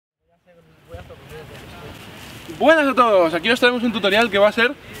Buenas a todos, aquí os traemos un tutorial que va a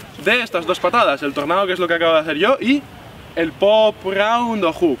ser de estas dos patadas, el tornado, que es lo que acabo de hacer yo, y el pop, round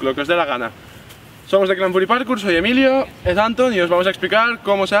o hook, lo que os dé la gana. Somos de clanfuryparkour, soy Emilio, es Anton y os vamos a explicar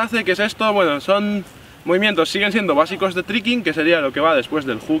cómo se hace, qué es esto. Bueno, son movimientos, siguen siendo básicos de tricking, que sería lo que va después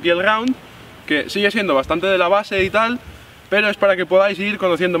del hook y el round, que sigue siendo bastante de la base y tal, pero es para que podáis ir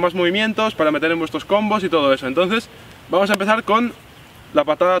conociendo más movimientos, para meter en vuestros combos y todo eso. Entonces, vamos a empezar con la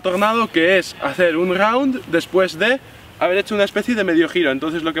patada tornado, que es hacer un round después de haber hecho una especie de medio giro.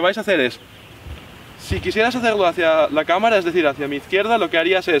 Entonces lo que vais a hacer es, si quisieras hacerlo hacia la cámara, es decir, hacia mi izquierda, lo que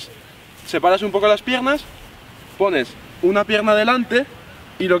harías es, separas un poco las piernas, pones una pierna delante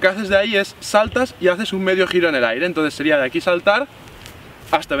y lo que haces de ahí es saltas y haces un medio giro en el aire. Entonces sería de aquí saltar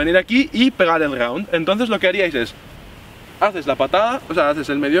hasta venir aquí y pegar el round. Entonces lo que haríais es, haces la patada, o sea, haces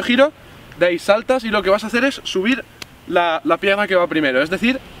el medio giro, de ahí saltas y lo que vas a hacer es subir la pierna que va primero, es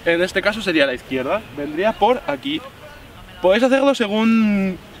decir, en este caso sería la izquierda, vendría por aquí. Podéis hacerlo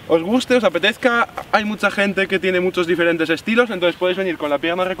según os guste, os apetezca. Hay mucha gente que tiene muchos diferentes estilos, entonces podéis venir con la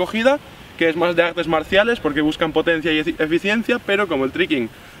pierna recogida, que es más de artes marciales porque buscan potencia y eficiencia, pero como el tricking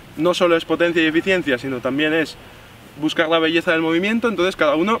no solo es potencia y eficiencia, sino también es buscar la belleza del movimiento, entonces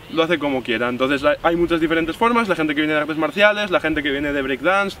cada uno lo hace como quiera. Entonces hay muchas diferentes formas, la gente que viene de artes marciales, la gente que viene de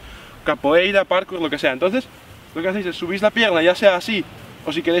breakdance, capoeira, parkour, lo que sea. Entonces lo que hacéis es subís la pierna, ya sea así,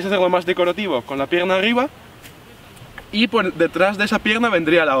 o si queréis hacerlo más decorativo, con la pierna arriba, y por detrás de esa pierna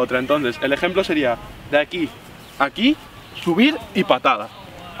vendría la otra. Entonces el ejemplo sería de aquí a aquí, subir y patada.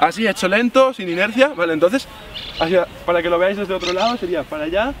 Así hecho lento, sin inercia, ¿vale? Entonces, para que lo veáis desde otro lado, sería para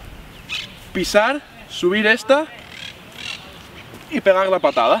allá, pisar, subir esta y pegar la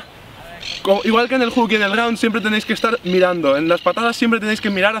patada. Igual que en el hook y en el round, siempre tenéis que estar mirando. En las patadas siempre tenéis que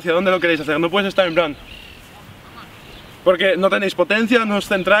mirar hacia dónde lo queréis hacer. No puedes estar en plan, porque no tenéis potencia, no os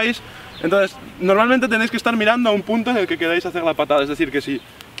centráis. Entonces, normalmente tenéis que estar mirando a un punto en el que queráis hacer la patada. Es decir, que si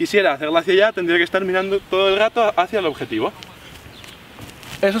quisiera hacerla hacia allá, tendría que estar mirando todo el rato hacia el objetivo.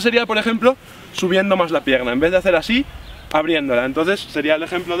 Eso sería, por ejemplo, subiendo más la pierna. En vez de hacer así, abriéndola. Entonces, sería el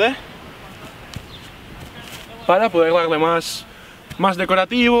ejemplo de... para poder darle más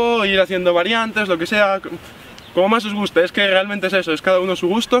decorativo, ir haciendo variantes, lo que sea, como más os guste. Es que realmente es eso, es cada uno su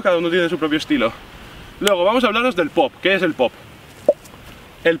gusto, cada uno tiene su propio estilo. Luego vamos a hablaros del pop. ¿Qué es el pop?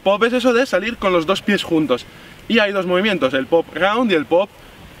 El pop es eso de salir con los dos pies juntos. Y hay dos movimientos, el pop round y el pop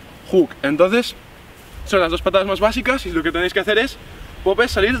hook. Entonces, son las dos patadas más básicas y lo que tenéis que hacer es, pop es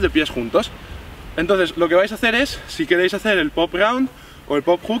salir de pies juntos. Entonces, lo que vais a hacer es, si queréis hacer el pop round o el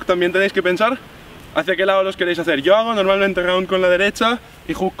pop hook, también tenéis que pensar hacia qué lado los queréis hacer. Yo hago normalmente round con la derecha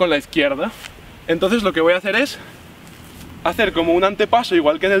y hook con la izquierda. Entonces, lo que voy a hacer es hacer como un antepaso,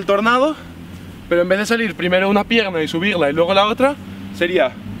 igual que en el tornado, pero en vez de salir primero una pierna y subirla y luego la otra,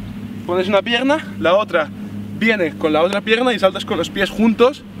 sería, pones una pierna, la otra viene con la otra pierna y saltas con los pies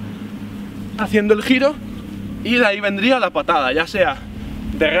juntos, haciendo el giro, y de ahí vendría la patada, ya sea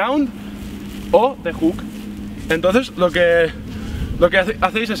de round o de hook. Entonces lo que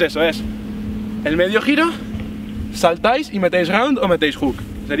hacéis es eso, es el medio giro, saltáis y metéis round o metéis hook.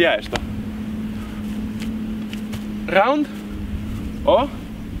 Sería esto. Round o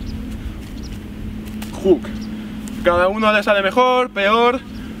hook. Cada uno le sale mejor, peor.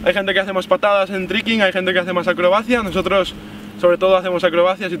 Hay gente que hace más patadas en tricking, hay gente que hace más acrobacia. Nosotros sobre todo hacemos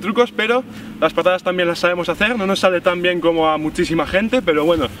acrobacias y trucos, pero las patadas también las sabemos hacer. No nos sale tan bien como a muchísima gente, pero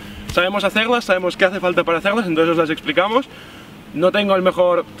bueno, sabemos hacerlas, sabemos qué hace falta para hacerlas, entonces os las explicamos. No tengo el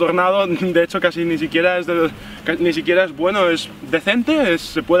mejor tornado, de hecho casi ni siquiera es bueno, es decente,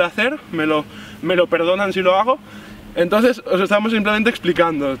 se puede hacer, me lo perdonan si lo hago. Entonces os estamos simplemente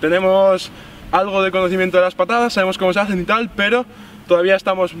explicando. Tenemos algo de conocimiento de las patadas, sabemos cómo se hacen y tal, pero todavía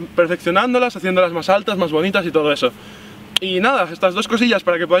estamos perfeccionándolas, haciéndolas más altas, más bonitas y todo eso. Y nada, estas dos cosillas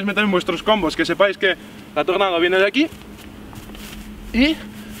para que podáis meter en vuestros combos, que sepáis que la tornado viene de aquí y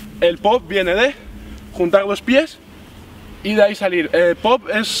el pop viene de juntar los pies y de ahí salir. Pop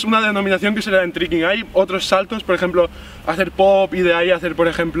es una denominación que se le da en tricking. Hay otros saltos, por ejemplo, hacer pop y de ahí hacer, por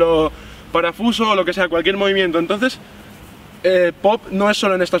ejemplo, parafuso o lo que sea, cualquier movimiento. Entonces, pop no es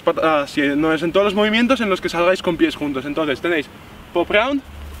solo en estas patadas, no es en todos los movimientos en los que salgáis con pies juntos. Entonces tenéis pop round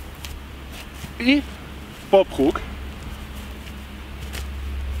y pop hook.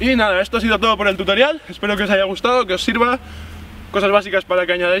 Y nada, esto ha sido todo por el tutorial. Espero que os haya gustado, que os sirva. Cosas básicas para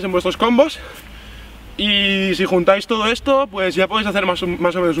que añadáis en vuestros combos. Y si juntáis todo esto, pues ya podéis hacer más o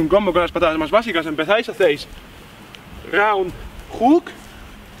menos un combo con las patadas más básicas. Empezáis, hacéis round, hook,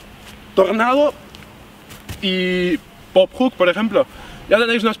 tornado y pop hook, por ejemplo. Ya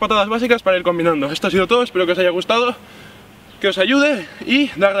tenéis unas patadas básicas para ir combinando. Esto ha sido todo, espero que os haya gustado. que os ayude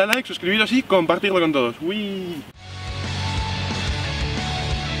y darle a like, suscribiros y compartirlo con todos. ¡Uy!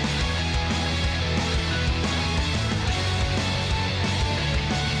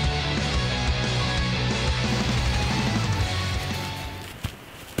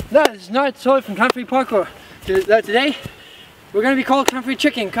 That is not a tutorial from clanfuryparkour. Today we're going to be called clanfury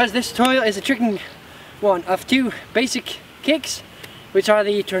tricking because this tutorial is a tricking one of two basic kicks, which are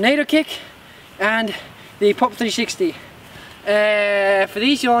the tornado kick and the pop 360. For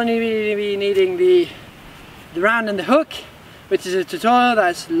these you'll only be needing the round and the hook, which is a tutorial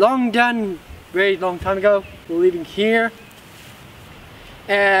that's long done, very long time ago. We're leaving here.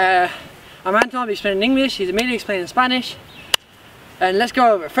 I'm Anton, I'll be explaining in English, he's immediately explaining in Spanish. And let's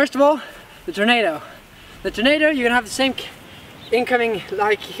go over. First of all, the tornado. The tornado, you're gonna have the same incoming,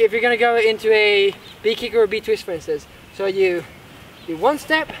 like if you're gonna go into a B kick or a B twist, for instance. So you do one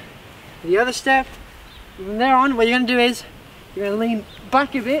step, the other step. From there on, what you're gonna do is you're gonna lean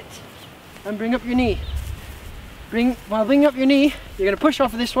back a bit and bring up your knee. While bringing up your knee, you're gonna push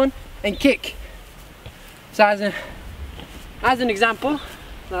off of this one and kick. So as an example,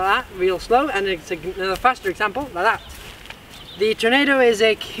 like that, real slow, and it's another faster example, like that. The tornado is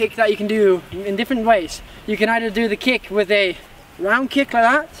a kick that you can do in different ways. You can either do the kick with a round kick like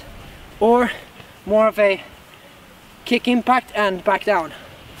that, or more of a kick impact and back down.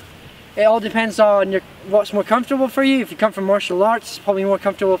 It all depends on what's more comfortable for you. If you come from martial arts, it's probably more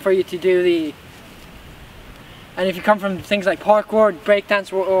comfortable for you to do the... And if you come from things like parkour,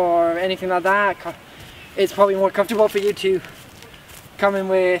 breakdance or anything like that, it's probably more comfortable for you to come in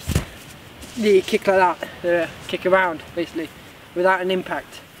with the kick like that, the kick around basically, without an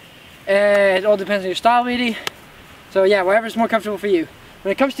impact. It all depends on your style really. So yeah, whatever's more comfortable for you.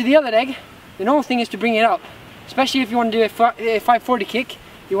 When it comes to the other leg, the normal thing is to bring it up. Especially if you want to do a 540 kick,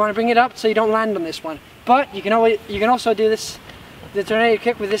 you want to bring it up so you don't land on this one. But you can also do this, the tornado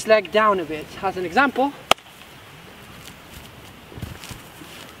kick with this leg down a bit. As an example,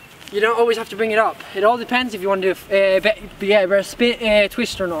 you don't always have to bring it up. It all depends if you want to do a spin,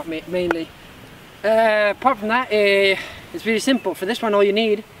 twist or not, mainly. Apart from that, it's really simple. For this one, all you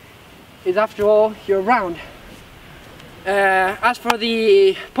need is, after all, your round. As for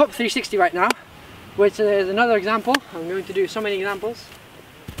the pop 360 right now, which is another example, I'm going to do so many examples.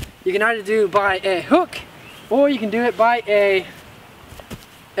 You can either do by a hook, or you can do it by a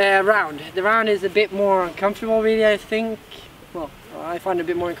round. The round is a bit more uncomfortable, really, I think. Well, I find it a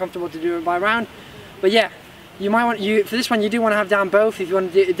bit more uncomfortable to do it by round. But yeah, you might want for this one you do want to have down both if you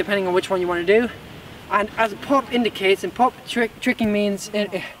want to do, depending on which one you want to do. And as a pop indicates, and pop tricking means,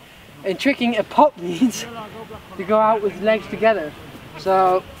 in tricking a pop means you go out with legs together.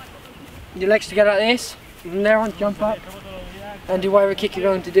 So your legs together like this, from there on jump up and do whatever kick you're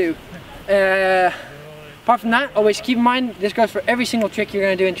going to do. Apart from that, always keep in mind, this goes for every single trick you're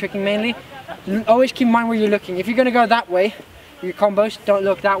going to do in tricking mainly. Always keep in mind where you're looking. If you're going to go that way, your combos, don't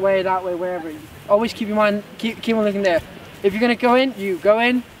look that way, wherever. Always keep in mind, keep on looking there. If you're going to go in, you go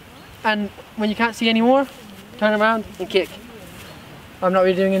in, and when you can't see anymore, turn around and kick. I'm not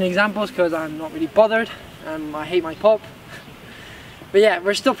really doing any examples because I'm not really bothered, and I hate my pop. But yeah,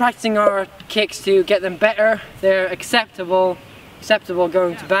 we're still practicing our kicks to get them better. They're acceptable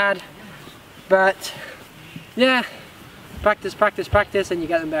going to bad. But yeah, practice, and you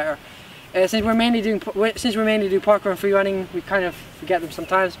get them better. Since we mainly do parkour and free running, we kind of forget them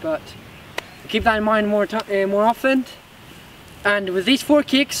sometimes, but keep that in mind more often. And with these 4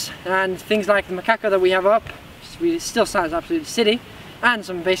 kicks and things like the macaco that we have up, it still sounds absolutely silly, and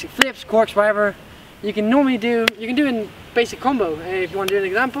some basic flips, corks, whatever, you can do in basic combo. If you want to do an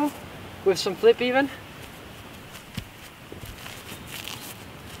example with some flip even.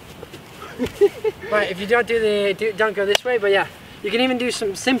 Right, if you don't don't go this way, but yeah, you can even do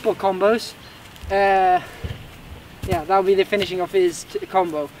some simple combos. Yeah, that'll be the finishing of his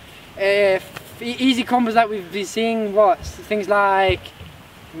combo. Easy combos that we've been seeing, things like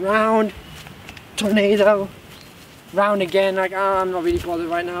round, tornado, round again. Like, I'm not really bothered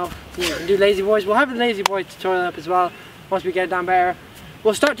right now. Yeah, you can do lazy boys. We'll have the lazy boy tutorial up as well once we get it down better.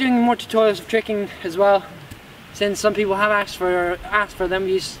 We'll start doing more tutorials of tricking as well, since some people have asked for them.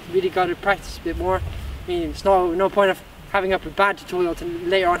 You just really got to practice a bit more. I mean, it's no point of having up a bad tutorial to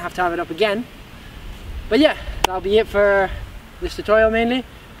later on have to have it up again. But yeah, that'll be it for this tutorial mainly.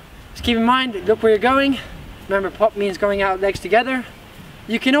 Just keep in mind, look where you're going. Remember, pop means going out legs together.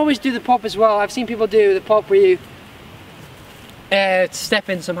 You can always do the pop as well. I've seen people do the pop where you step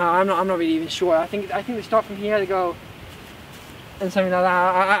in somehow. I'm not really even sure. I think they start from here to go and something like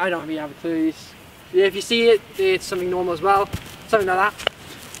that. I don't really have a clue. If you see it, it's something normal as well, something like that.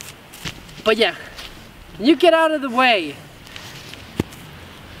 But yeah, you get out of the way.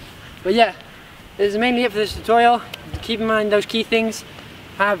 But yeah, this is mainly it for this tutorial. Keep in mind those key things.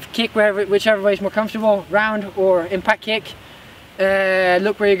 Have kick whichever way is more comfortable, round or impact kick.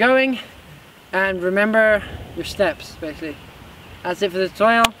 Look where you're going, and remember your steps, basically. That's it for the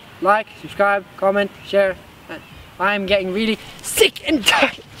tutorial. Like, subscribe, comment, share. I'm getting really sick and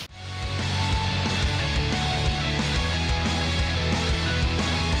tired.